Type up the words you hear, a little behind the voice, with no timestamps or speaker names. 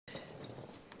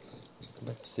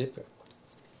about the zipper?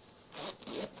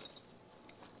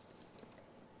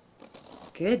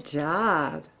 Good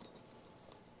job.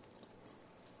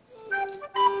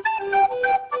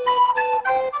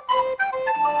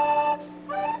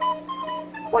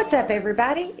 What's up,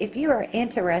 everybody? If you are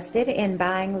interested in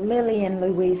buying Lillian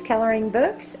Louise coloring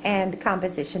books and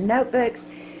composition notebooks,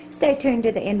 stay tuned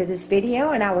to the end of this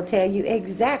video and I will tell you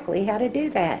exactly how to do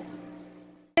that.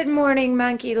 Good morning,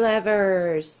 monkey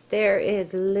lovers. There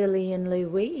is Lillian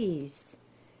Louise.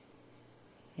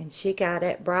 And she got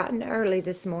up bright and early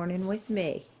this morning with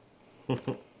me.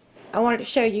 I wanted to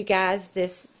show you guys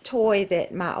this toy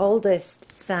that my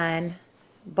oldest son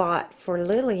bought for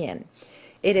Lillian.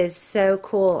 It is so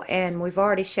cool, and we've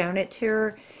already shown it to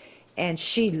her, and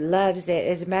she loves it.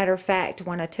 As a matter of fact,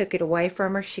 when I took it away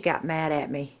from her, she got mad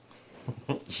at me.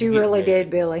 She really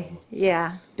did, Billy.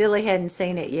 Yeah, Billy hadn't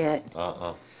seen it yet.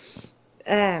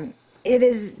 It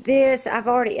is this. I've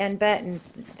already unbuttoned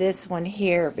this one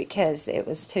here because it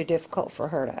was too difficult for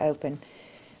her to open.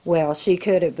 Well, she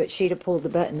could have, but she'd have pulled the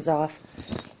buttons off.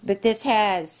 But this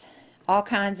has all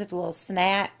kinds of little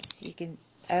snaps you can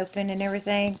open and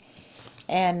everything.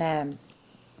 And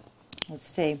let's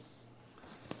see.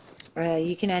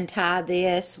 You can untie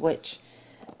this, which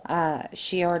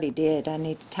she already did. I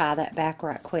need to tie that back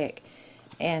right quick.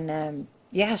 And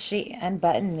yeah, she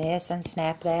unbuttoned this,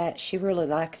 unsnapped that. She really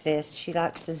likes this. She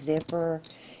likes the zipper,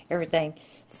 everything.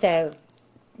 So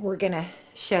we're going to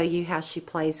show you how she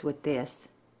plays with this.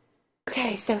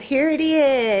 Okay, so here it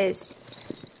is.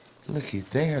 Looky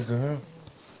there, girl.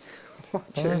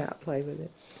 Watch her not play with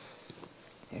it.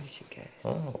 There she goes.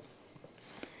 Oh.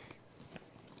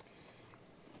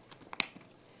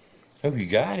 Oh, you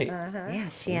got it. Yeah,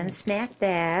 she unsnapped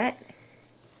that.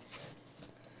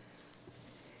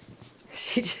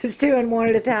 She's just doing one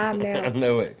at a time now. I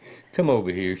know it. Come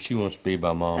over here. She wants to be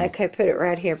by Mom. Okay, put it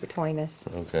right here between us.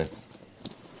 Okay.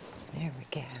 There we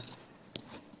go.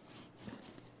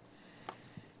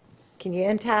 Can you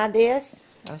untie this?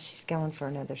 Oh, she's going for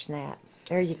another snap.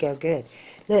 There you go. Good.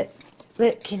 Look.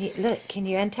 Look, can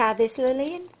you untie this,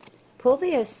 Lillian? Pull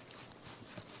this.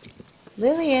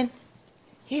 Lillian,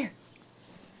 here.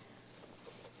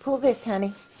 Pull this,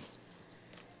 honey.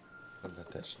 What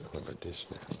about this? What about this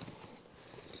now?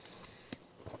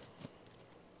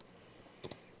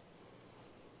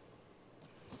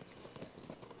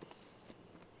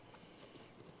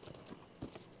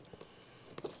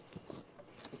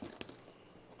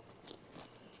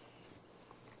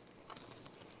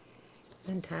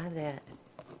 Untie that.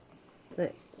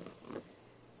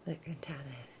 Look, untie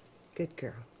that. Good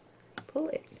girl. Pull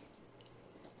it.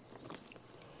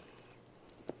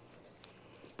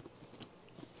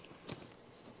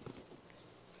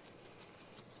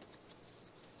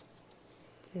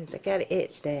 I got an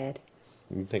itch, Dad.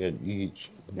 You think I'd itch?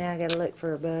 Now I gotta look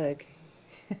for a bug.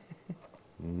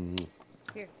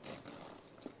 Here.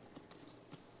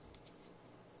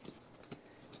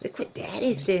 Look what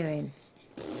Daddy's doing.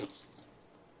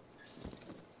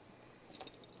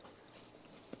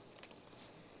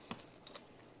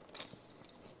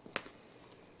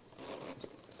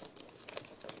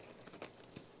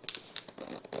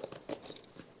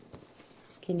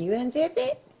 Can you unzip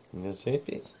it? Unzip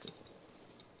it.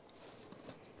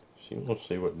 She wants to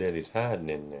see what Daddy's hiding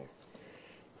in there.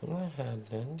 I'm not hiding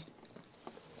nothing.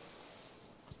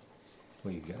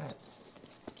 What you got?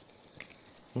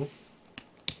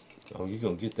 Oh, you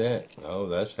gonna get that? Oh,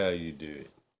 that's how you do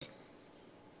it.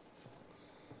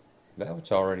 That was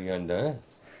already undone.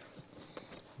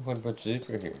 What about the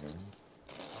zipper here?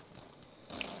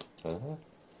 I'm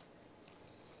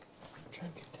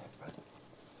trying to get that button.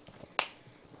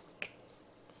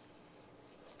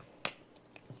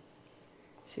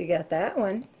 She got that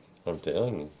one. I'm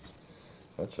telling you,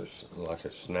 that's like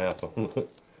a snap on the.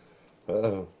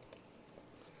 Uh-oh.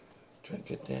 Try to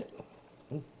get that.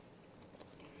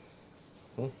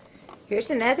 Here's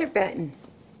another button.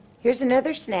 Here's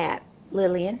another snap,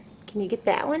 Lillian. Can you get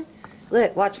that one?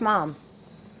 Look, watch Mom.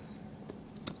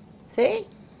 See?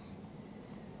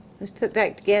 Let's put it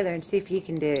back together and see if you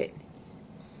can do it.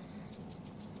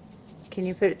 Can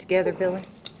you put it together, Billy?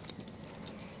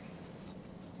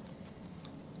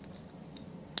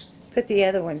 Put the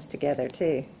other ones together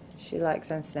too. She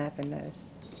likes unsnapping those.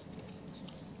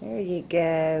 There you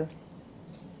go.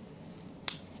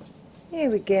 There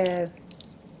we go.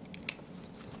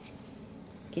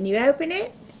 Can you open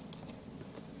it?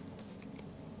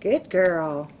 Good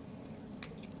girl.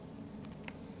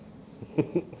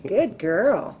 Good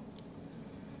girl.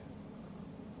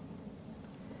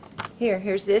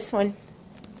 Here's this one.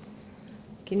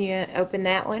 Can you open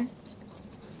that one?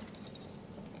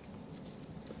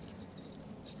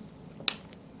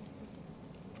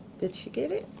 Did she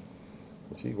get it?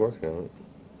 She's working on it.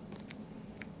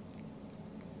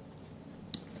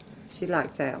 She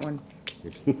likes that one.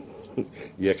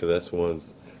 Yeah, 'cause that's the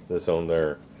ones that's on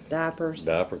their Diapers.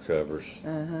 diaper covers.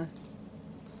 Uh-huh.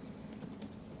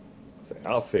 So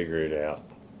I'll figure it out.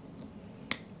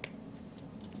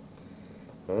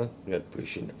 Huh? You got to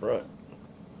push in the front.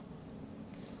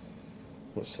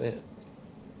 What's that?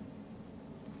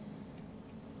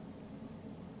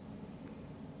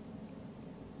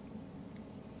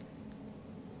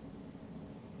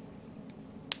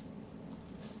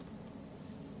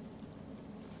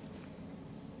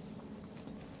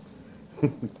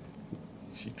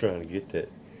 She's trying to get that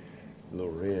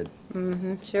little red.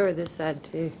 Mm-hmm. Show her this side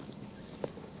too.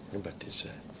 How about this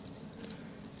side?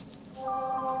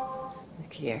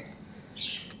 Look here.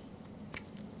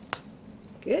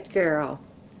 Good girl.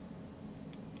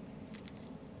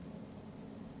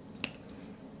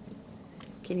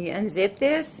 Can you unzip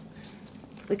this?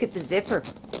 Look at the zipper.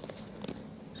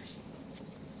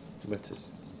 How about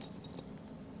this?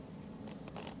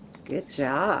 Good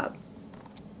job.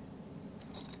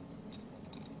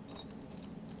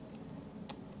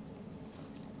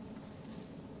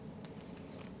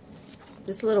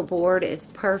 This little board is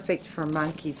perfect for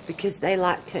monkeys because they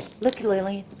like to, look at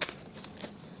Lillian,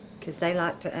 because they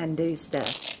like to undo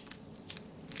stuff.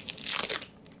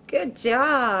 Good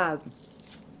job.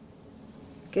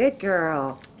 Good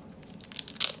girl.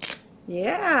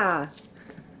 Yeah.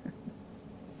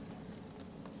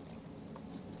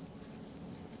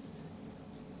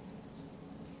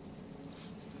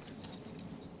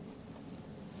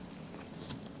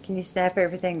 Can you snap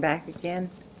everything back again?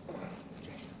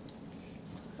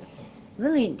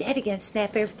 Lillian, Daddy gonna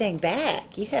snap everything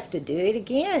back. You have to do it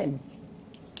again.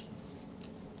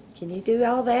 Can you do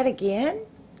all that again?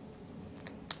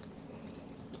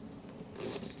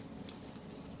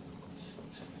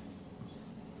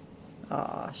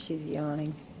 Aw, she's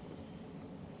yawning.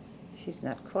 She's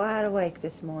not quite awake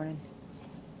this morning.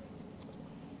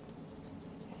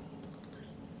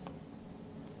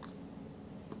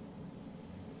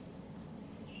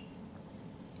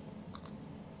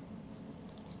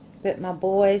 But my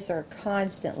boys are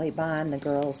constantly buying the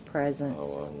girls presents.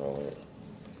 Oh, I know it.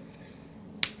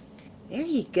 There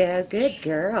you go. Good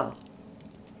girl.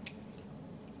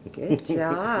 Good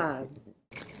job.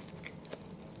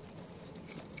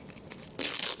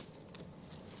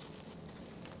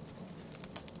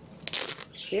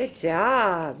 Good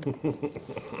job.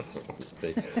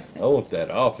 I want that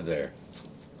off of there.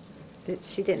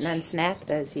 She didn't unsnap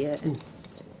those yet.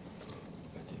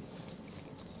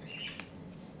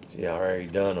 See, I already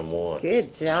done them once.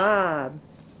 Good job.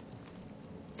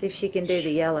 See if she can do the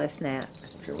yellow snap.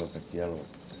 Okay, look at the yellow one.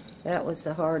 That was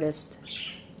the hardest.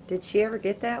 Did she ever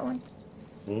get that one?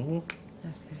 Mm-hmm. Okay.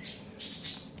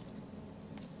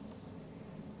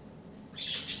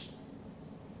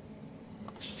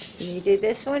 Can you do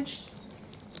this one?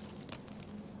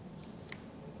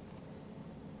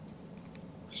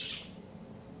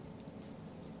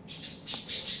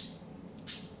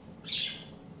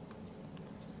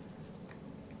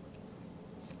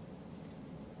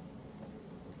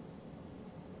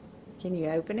 Can you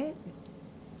open it?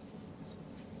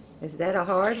 Is that a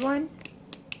hard one?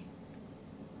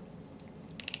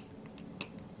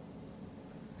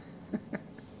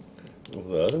 Well,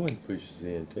 the other one pushes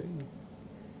in too.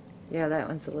 Yeah, that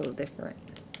one's a little different.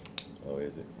 Oh,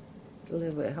 is it? A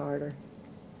little bit harder.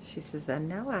 She says, I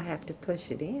know I have to push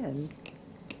it in.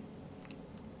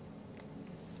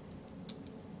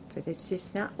 But it's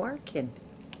just not working.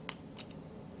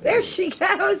 There she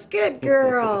goes. Good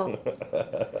girl.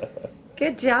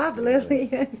 Good job,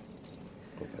 Lillian.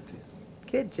 What about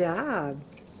this? Good job.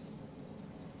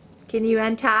 Can you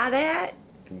untie that?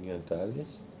 Can you untie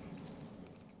this?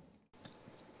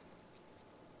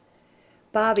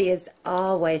 Bobby is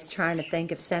always trying to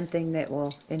think of something that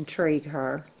will intrigue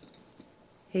her.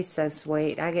 He's so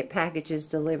sweet. I get packages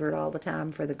delivered all the time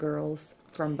for the girls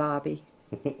from Bobby.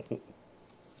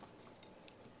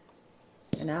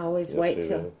 And I always wait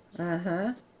till,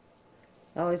 I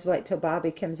always wait till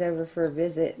Bobby comes over for a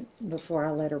visit before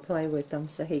I let her play with them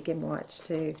so he can watch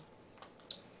too.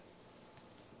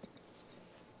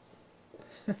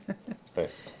 Hey,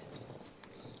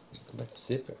 come back to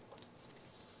zip it.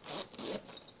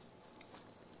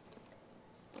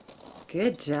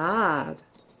 Good job.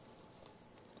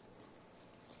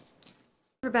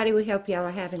 Everybody, we hope y'all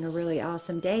are having a really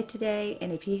awesome day today.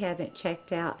 And if you haven't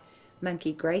checked out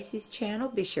Monkey Gracie's channel,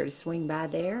 be sure to swing by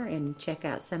there and check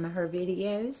out some of her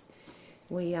videos.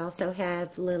 We also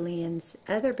have Lillian's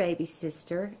other baby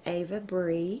sister, Ava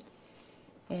Bree,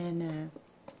 and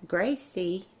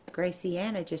Gracie Gracie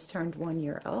Anna just turned 1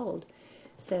 year old.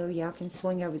 So y'all can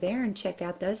swing over there and check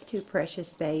out those two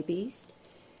precious babies.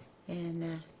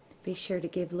 And be sure to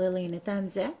give Lillian a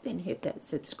thumbs up and hit that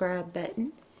subscribe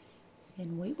button.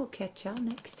 And we will catch y'all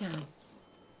next time.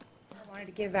 I wanted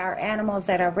to give our animals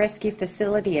at our rescue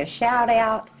facility a shout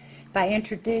out by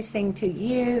introducing to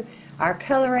you our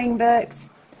coloring books.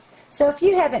 So if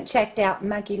you haven't checked out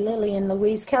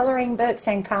MonkeyLillianLouise coloring books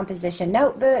and composition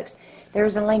notebooks,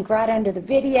 there's a link right under the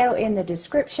video in the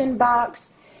description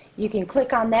box. You can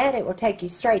click on that. It will take you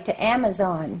straight to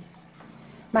Amazon.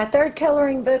 My third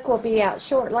coloring book will be out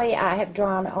shortly. I have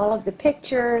drawn all of the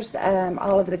pictures,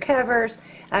 all of the covers.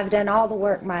 I've done all the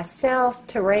work myself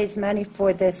to raise money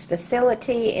for this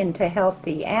facility and to help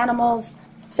the animals.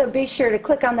 So be sure to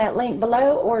click on that link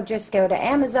below or just go to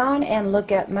Amazon and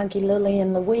look up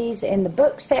MonkeyLillianLouise in the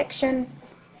book section.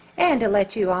 And to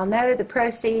let you all know, the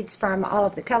proceeds from all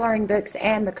of the coloring books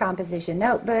and the composition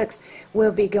notebooks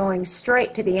will be going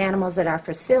straight to the animals at our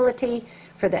facility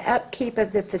for the upkeep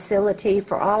of the facility,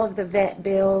 for all of the vet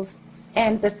bills,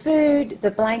 and the food,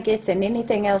 the blankets, and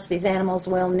anything else these animals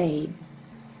will need.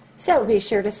 So be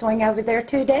sure to swing over there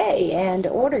today and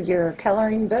order your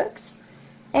coloring books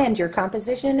and your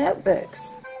composition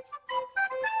notebooks.